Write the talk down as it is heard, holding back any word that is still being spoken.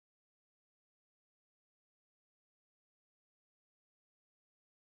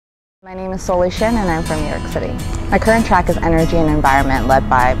My name is Soli Shin and I'm from New York City. My current track is Energy and Environment, led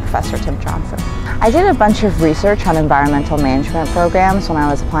by Professor Tim Johnson. I did a bunch of research on environmental management programs when I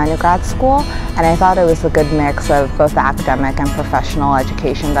was applying to grad school, and I thought it was a good mix of both the academic and professional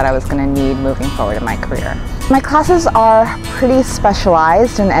education that I was going to need moving forward in my career. My classes are pretty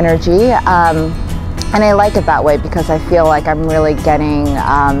specialized in energy, and I like it that way because I feel like I'm really getting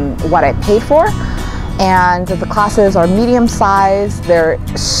what I paid for. And the classes are medium-sized, they're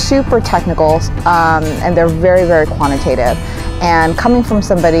super technical, and they're very, very quantitative. And coming from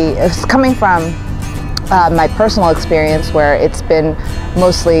my personal experience where it's been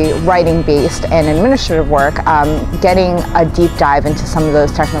mostly writing-based and administrative work, getting a deep dive into some of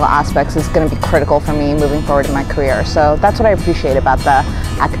those technical aspects is going to be critical for me moving forward in my career. So that's what I appreciate about the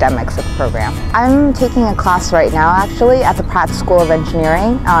academics of the program. I'm taking a class right now actually at the Pratt School of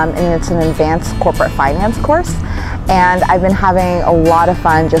Engineering, and it's an advanced corporate finance course. And I've been having a lot of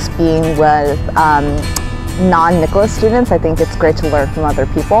fun just being with non-Nicholas students. I think it's great to learn from other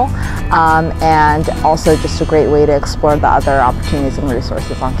people, and also just a great way to explore the other opportunities and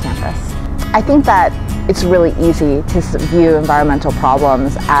resources on campus. I think that it's really easy to view environmental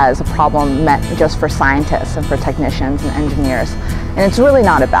problems as a problem meant just for scientists and for technicians and engineers, and it's really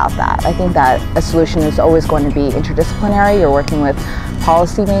not about that. I think that a solution is always going to be interdisciplinary. You're working with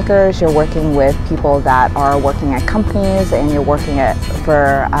policymakers, you're working with people that are working at companies, and you're working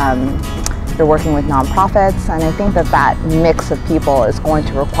with nonprofits, and I think that that mix of people is going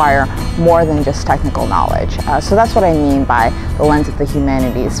to require more than just technical knowledge. So that's what I mean by the lens of the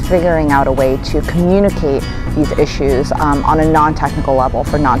humanities, figuring out a way to communicate these issues on a non-technical level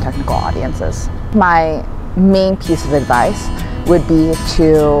for non-technical audiences. My main piece of advice would be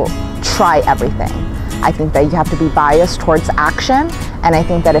to try everything. I think that you have to be biased towards action, and I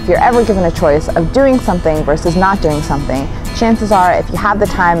think that if you're ever given a choice of doing something versus not doing something, chances are if you have the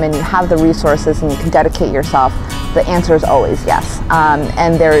time and you have the resources and you can dedicate yourself, the answer is always yes.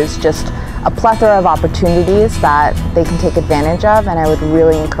 And there is just a plethora of opportunities that they can take advantage of, and I would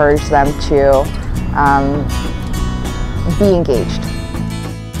really encourage them to be engaged.